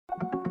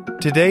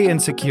Today in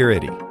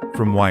Security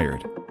from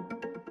Wired.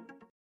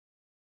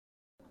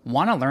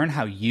 Want to learn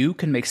how you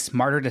can make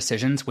smarter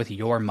decisions with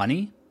your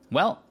money?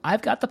 Well,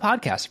 I've got the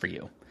podcast for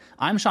you.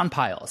 I'm Sean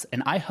Piles,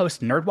 and I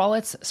host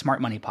NerdWallet's Smart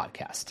Money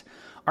Podcast.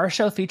 Our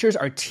show features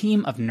our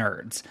team of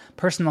nerds,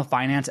 personal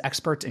finance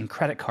experts in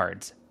credit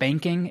cards,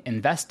 banking,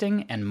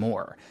 investing, and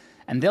more.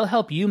 And they'll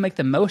help you make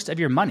the most of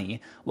your money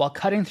while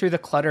cutting through the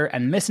clutter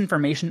and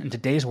misinformation in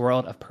today's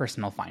world of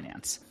personal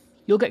finance.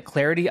 You'll get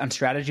clarity on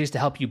strategies to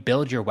help you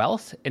build your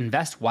wealth,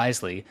 invest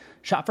wisely,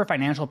 shop for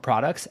financial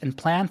products, and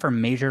plan for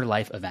major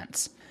life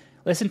events.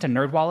 Listen to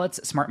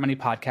NerdWallet's Smart Money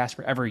Podcast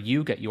wherever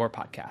you get your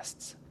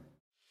podcasts.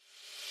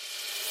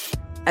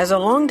 As a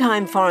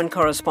longtime foreign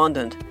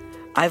correspondent,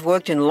 I've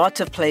worked in lots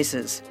of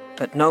places,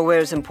 but nowhere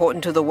as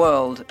important to the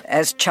world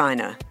as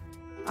China.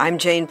 I'm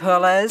Jane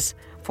Perlez,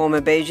 former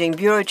Beijing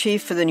bureau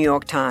chief for the New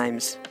York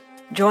Times.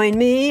 Join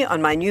me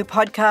on my new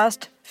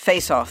podcast,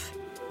 Face Off,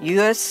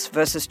 U.S.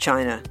 versus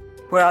China,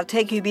 where I'll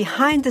take you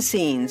behind the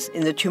scenes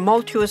in the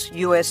tumultuous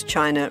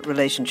U.S.-China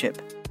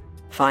relationship.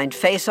 Find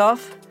Face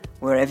Off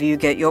wherever you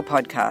get your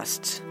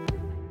podcasts.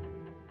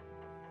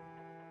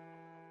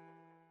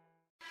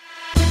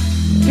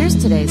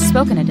 Here's today's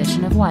spoken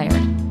edition of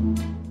Wired.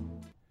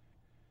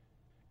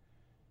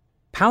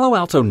 Palo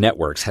Alto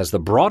Networks has the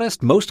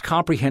broadest, most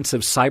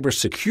comprehensive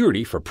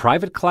cybersecurity for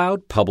private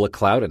cloud, public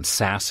cloud, and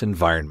SaaS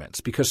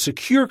environments because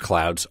secure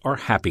clouds are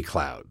happy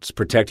clouds.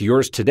 Protect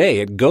yours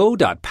today at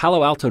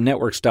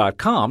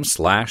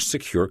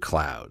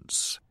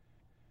go.paloaltonetworks.com/secureclouds.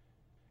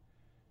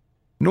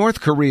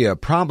 North Korea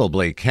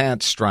probably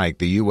can't strike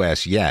the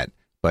U.S. yet,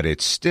 but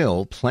it's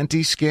still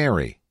plenty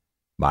scary.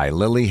 By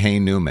Lily Hay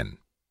Newman.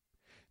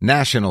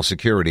 National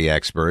security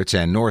experts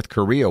and North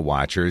Korea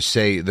watchers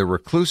say the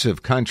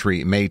reclusive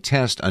country may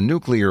test a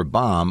nuclear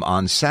bomb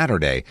on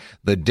Saturday,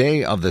 the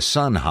Day of the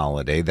Sun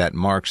holiday that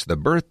marks the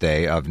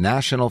birthday of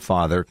National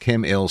Father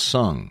Kim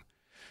Il-sung.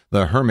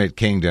 The Hermit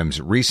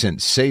Kingdom's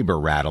recent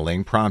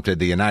saber-rattling prompted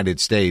the United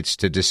States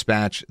to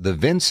dispatch the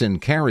Vinson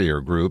carrier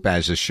group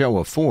as a show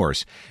of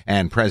force,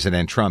 and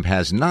President Trump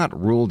has not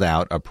ruled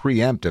out a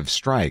preemptive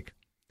strike.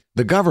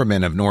 The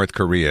government of North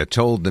Korea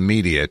told the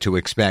media to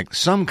expect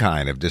some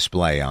kind of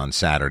display on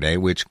Saturday,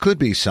 which could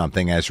be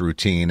something as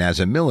routine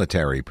as a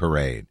military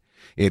parade.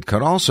 It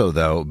could also,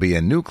 though, be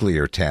a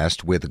nuclear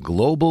test with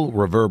global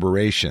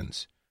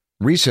reverberations.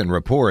 Recent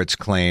reports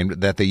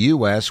claimed that the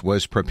U.S.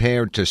 was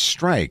prepared to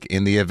strike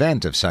in the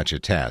event of such a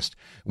test,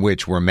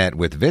 which were met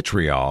with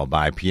vitriol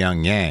by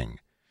Pyongyang.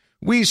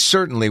 We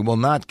certainly will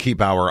not keep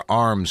our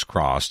arms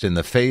crossed in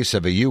the face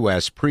of a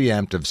U.S.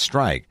 preemptive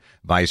strike,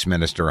 Vice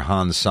Minister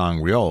Han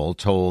Sang-ryol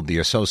told the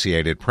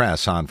Associated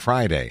Press on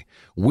Friday.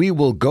 We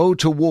will go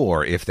to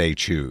war if they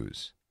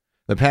choose.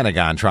 The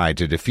Pentagon tried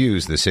to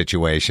defuse the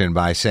situation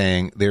by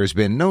saying there's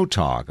been no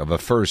talk of a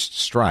first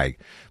strike,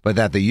 but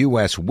that the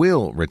U.S.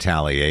 will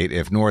retaliate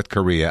if North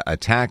Korea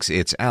attacks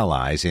its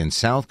allies in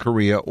South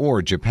Korea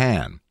or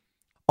Japan.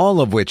 All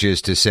of which is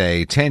to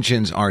say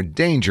tensions are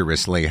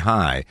dangerously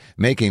high,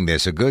 making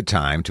this a good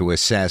time to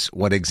assess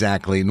what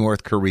exactly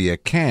North Korea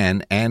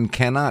can and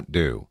cannot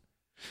do.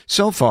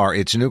 So far,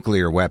 its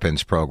nuclear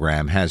weapons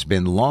program has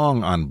been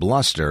long on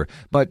bluster,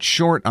 but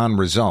short on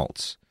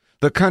results.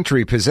 The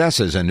country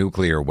possesses a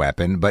nuclear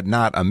weapon, but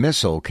not a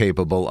missile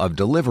capable of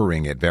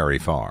delivering it very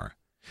far.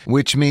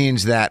 Which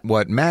means that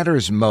what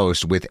matters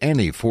most with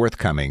any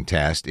forthcoming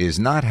test is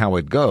not how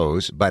it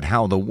goes, but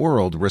how the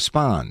world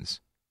responds.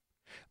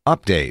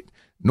 Update.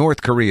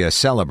 North Korea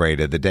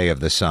celebrated the Day of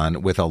the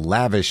Sun with a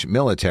lavish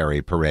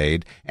military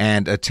parade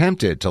and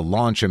attempted to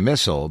launch a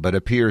missile but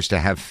appears to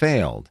have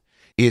failed.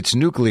 Its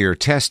nuclear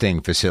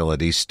testing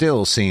facility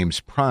still seems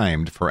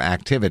primed for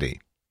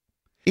activity.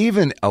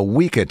 Even a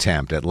weak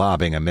attempt at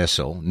lobbing a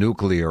missile,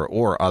 nuclear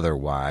or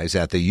otherwise,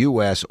 at the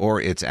U.S.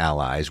 or its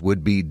allies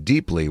would be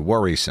deeply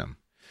worrisome.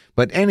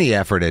 But any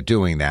effort at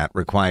doing that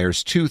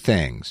requires two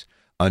things: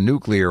 a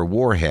nuclear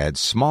warhead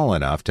small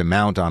enough to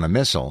mount on a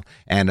missile,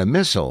 and a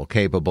missile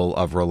capable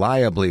of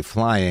reliably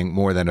flying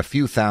more than a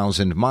few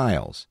thousand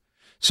miles.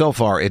 So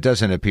far, it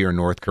doesn't appear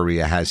North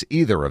Korea has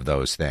either of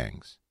those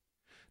things.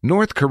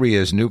 North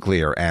Korea's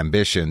nuclear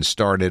ambition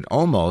started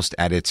almost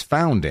at its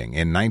founding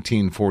in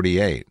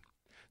 1948.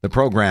 The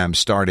program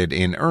started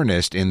in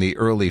earnest in the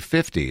early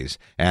 50s,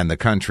 and the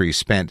country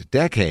spent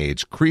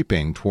decades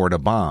creeping toward a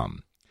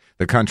bomb.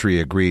 The country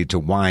agreed to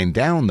wind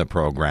down the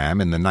program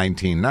in the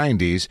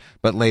 1990s,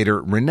 but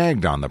later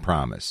reneged on the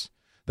promise.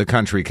 The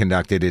country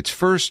conducted its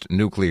first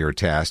nuclear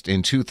test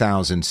in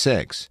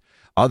 2006.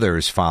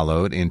 Others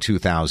followed in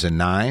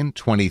 2009,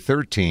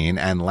 2013,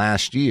 and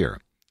last year.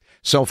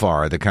 So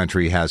far, the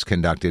country has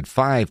conducted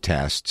 5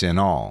 tests in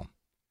all.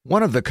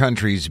 One of the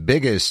country's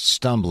biggest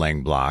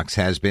stumbling blocks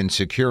has been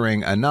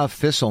securing enough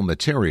fissile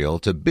material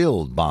to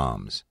build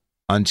bombs.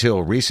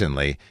 Until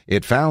recently,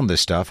 it found the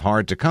stuff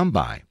hard to come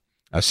by.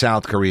 A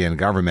South Korean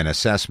government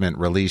assessment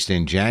released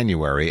in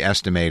January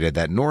estimated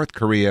that North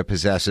Korea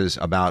possesses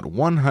about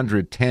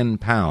 110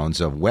 pounds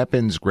of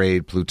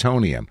weapons-grade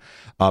plutonium,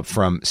 up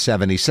from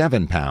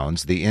 77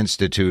 pounds the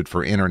Institute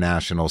for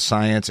International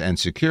Science and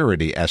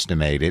Security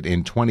estimated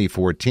in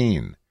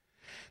 2014.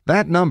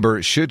 That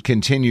number should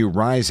continue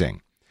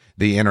rising.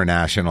 The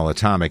International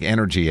Atomic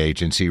Energy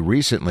Agency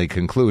recently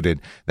concluded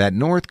that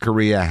North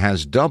Korea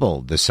has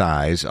doubled the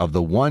size of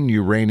the one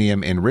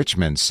uranium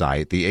enrichment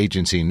site the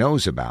agency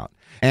knows about,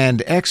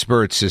 and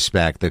experts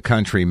suspect the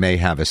country may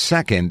have a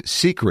second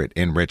secret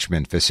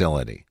enrichment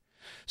facility.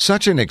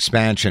 Such an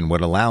expansion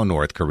would allow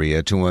North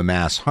Korea to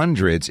amass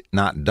hundreds,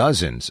 not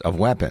dozens, of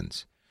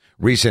weapons.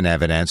 Recent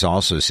evidence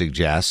also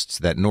suggests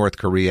that North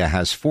Korea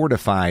has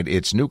fortified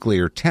its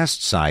nuclear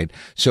test site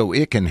so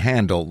it can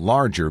handle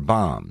larger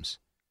bombs.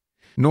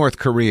 North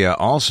Korea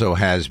also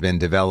has been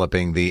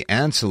developing the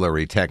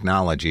ancillary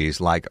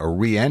technologies like a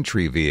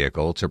re-entry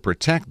vehicle to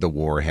protect the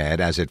warhead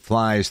as it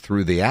flies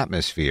through the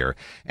atmosphere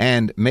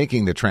and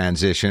making the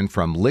transition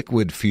from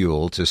liquid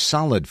fuel to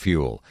solid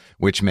fuel,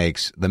 which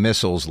makes the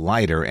missiles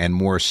lighter and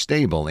more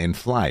stable in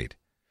flight.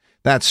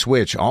 That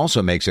switch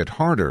also makes it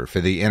harder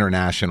for the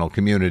international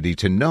community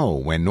to know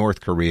when North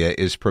Korea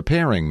is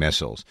preparing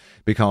missiles,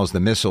 because the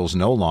missiles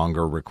no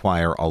longer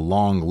require a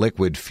long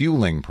liquid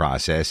fueling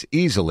process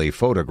easily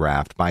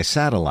photographed by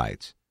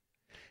satellites.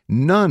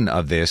 None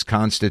of this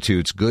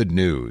constitutes good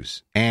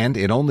news, and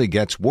it only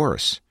gets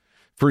worse.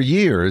 For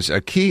years,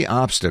 a key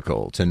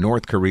obstacle to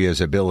North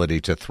Korea's ability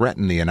to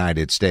threaten the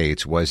United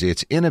States was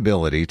its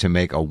inability to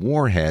make a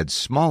warhead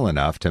small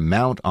enough to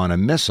mount on a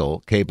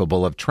missile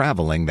capable of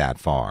traveling that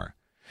far.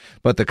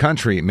 But the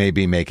country may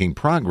be making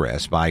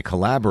progress by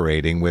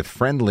collaborating with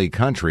friendly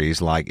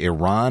countries like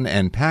Iran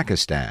and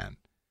Pakistan.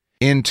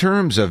 In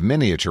terms of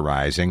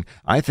miniaturizing,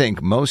 I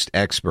think most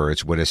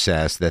experts would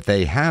assess that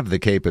they have the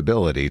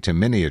capability to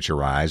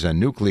miniaturize a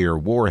nuclear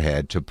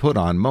warhead to put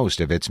on most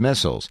of its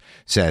missiles,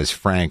 says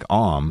Frank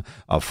Aum,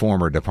 a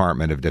former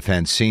Department of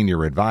Defense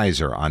senior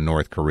advisor on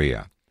North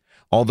Korea.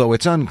 Although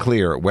it's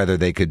unclear whether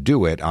they could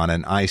do it on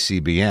an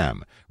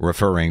ICBM,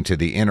 referring to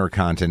the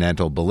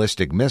intercontinental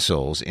ballistic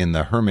missiles in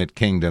the Hermit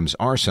Kingdom's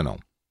arsenal,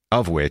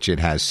 of which it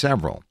has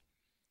several.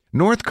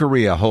 North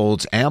Korea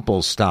holds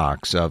ample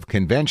stocks of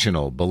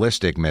conventional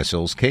ballistic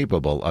missiles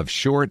capable of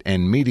short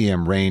and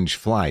medium-range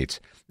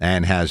flights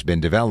and has been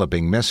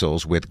developing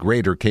missiles with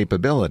greater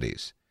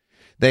capabilities.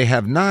 They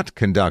have not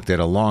conducted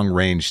a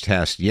long-range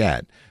test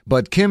yet,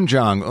 but Kim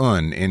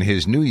Jong-un, in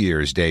his New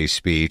Year's Day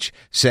speech,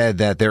 said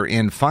that they're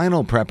in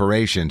final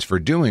preparations for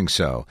doing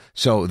so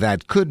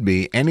that could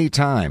be any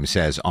time,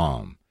 says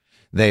Aum.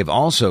 They've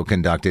also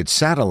conducted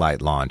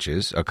satellite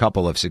launches, a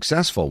couple of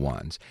successful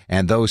ones,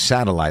 and those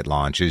satellite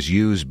launches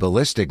use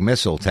ballistic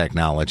missile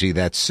technology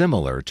that's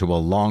similar to a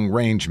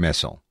long-range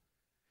missile.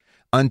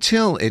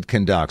 Until it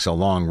conducts a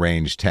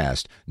long-range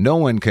test, no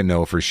one can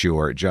know for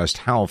sure just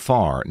how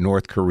far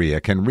North Korea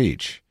can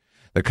reach.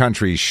 The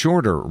country's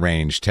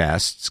shorter-range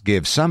tests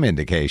give some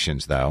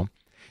indications, though.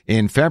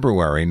 In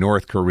February,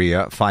 North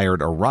Korea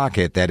fired a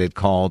rocket that it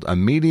called a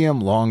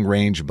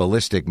medium-long-range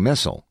ballistic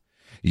missile.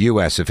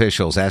 U.S.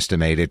 officials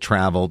estimate it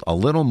traveled a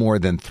little more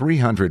than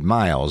 300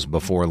 miles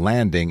before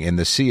landing in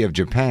the Sea of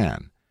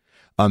Japan.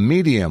 A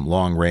medium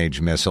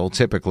long-range missile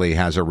typically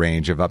has a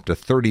range of up to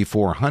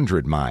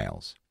 3,400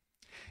 miles.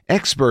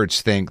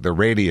 Experts think the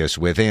radius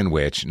within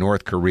which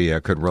North Korea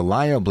could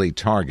reliably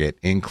target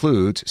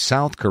includes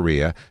South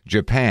Korea,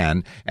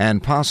 Japan,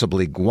 and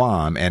possibly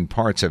Guam and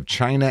parts of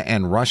China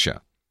and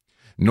Russia.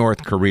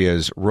 North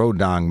Korea's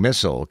Rodong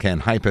missile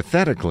can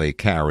hypothetically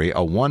carry a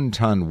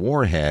 1-ton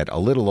warhead a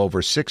little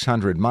over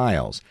 600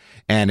 miles,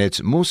 and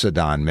its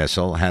Musadon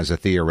missile has a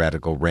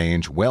theoretical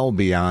range well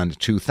beyond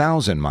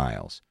 2,000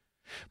 miles.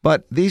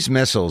 But these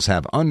missiles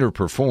have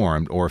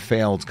underperformed or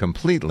failed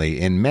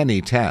completely in many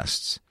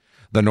tests.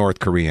 The North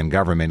Korean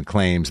government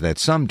claims that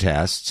some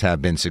tests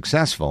have been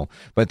successful,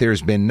 but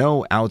there's been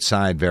no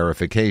outside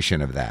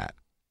verification of that.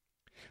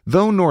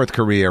 Though North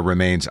Korea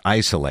remains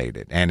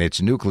isolated and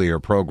its nuclear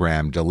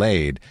program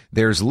delayed,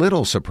 there's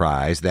little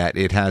surprise that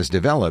it has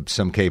developed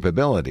some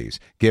capabilities,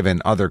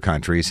 given other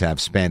countries have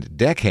spent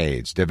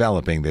decades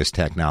developing this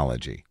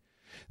technology.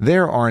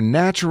 There are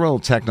natural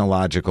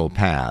technological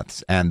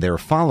paths, and they're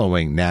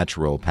following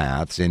natural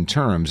paths in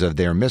terms of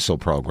their missile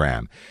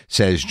program,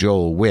 says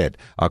Joel Witt,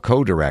 a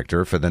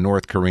co-director for the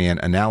North Korean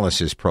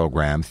analysis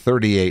program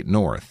 38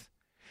 North.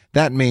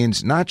 That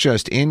means not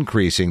just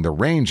increasing the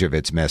range of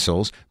its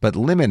missiles, but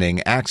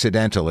limiting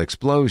accidental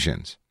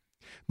explosions.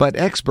 But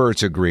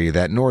experts agree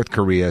that North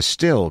Korea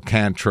still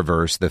can't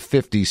traverse the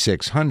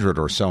 5,600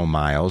 or so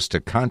miles to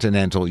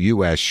continental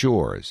U.S.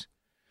 shores.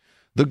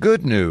 The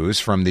good news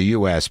from the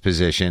U.S.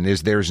 position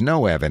is there's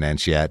no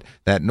evidence yet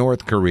that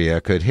North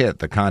Korea could hit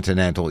the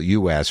continental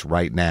U.S.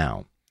 right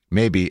now.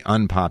 Maybe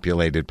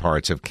unpopulated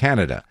parts of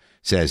Canada,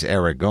 says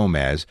Eric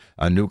Gomez,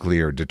 a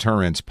nuclear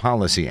deterrence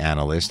policy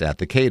analyst at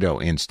the Cato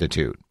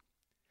Institute.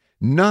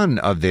 None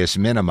of this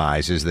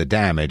minimizes the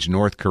damage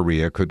North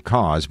Korea could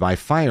cause by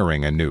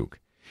firing a nuke.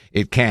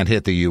 It can't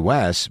hit the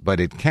U.S., but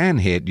it can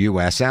hit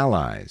U.S.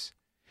 allies.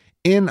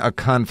 In a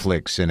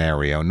conflict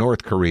scenario,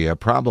 North Korea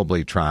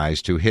probably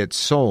tries to hit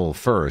Seoul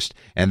first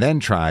and then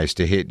tries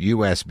to hit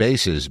U.S.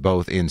 bases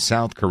both in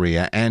South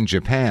Korea and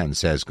Japan,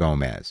 says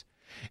Gomez.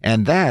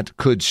 And that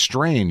could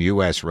strain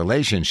U.S.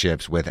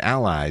 relationships with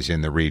allies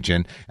in the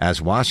region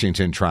as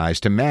Washington tries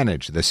to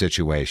manage the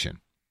situation.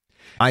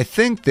 I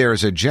think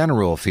there's a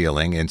general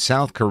feeling in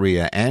South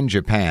Korea and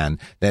Japan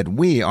that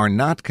we are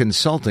not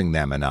consulting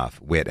them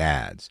enough, Witt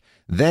adds.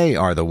 They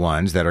are the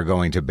ones that are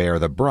going to bear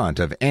the brunt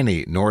of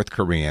any North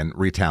Korean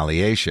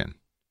retaliation.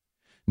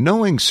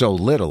 Knowing so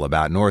little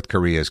about North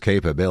Korea's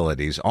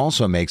capabilities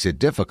also makes it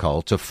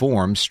difficult to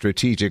form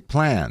strategic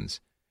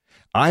plans.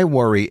 I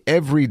worry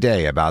every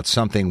day about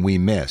something we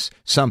miss,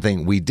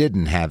 something we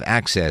didn't have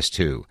access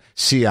to,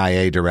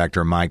 CIA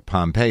Director Mike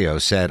Pompeo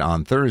said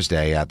on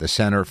Thursday at the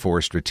Center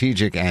for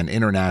Strategic and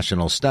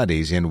International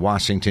Studies in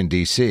Washington,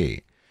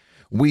 D.C.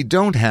 We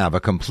don't have a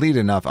complete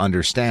enough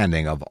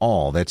understanding of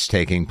all that's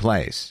taking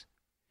place.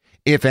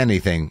 If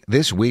anything,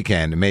 this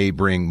weekend may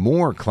bring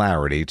more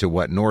clarity to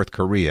what North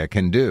Korea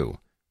can do.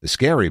 The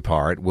scary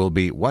part will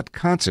be what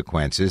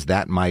consequences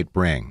that might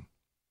bring.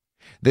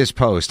 This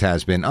post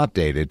has been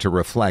updated to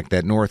reflect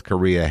that North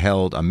Korea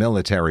held a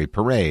military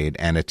parade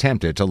and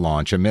attempted to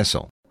launch a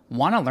missile.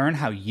 Want to learn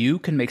how you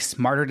can make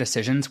smarter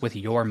decisions with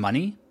your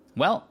money?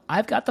 Well,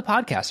 I've got the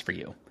podcast for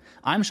you.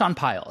 I'm Sean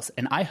Piles,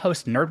 and I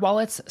host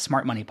NerdWallet's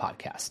Smart Money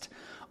Podcast.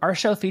 Our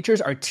show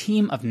features our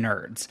team of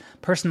nerds,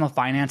 personal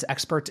finance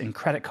experts in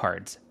credit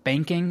cards,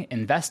 banking,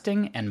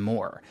 investing, and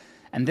more.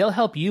 And they'll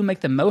help you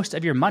make the most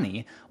of your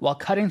money while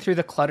cutting through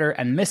the clutter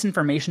and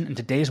misinformation in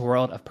today's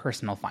world of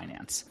personal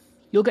finance.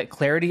 You'll get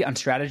clarity on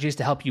strategies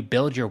to help you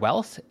build your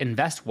wealth,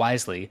 invest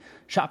wisely,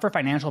 shop for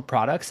financial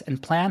products,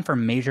 and plan for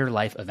major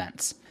life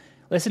events.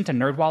 Listen to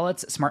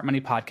NerdWallet's Smart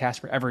Money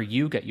Podcast wherever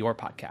you get your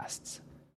podcasts.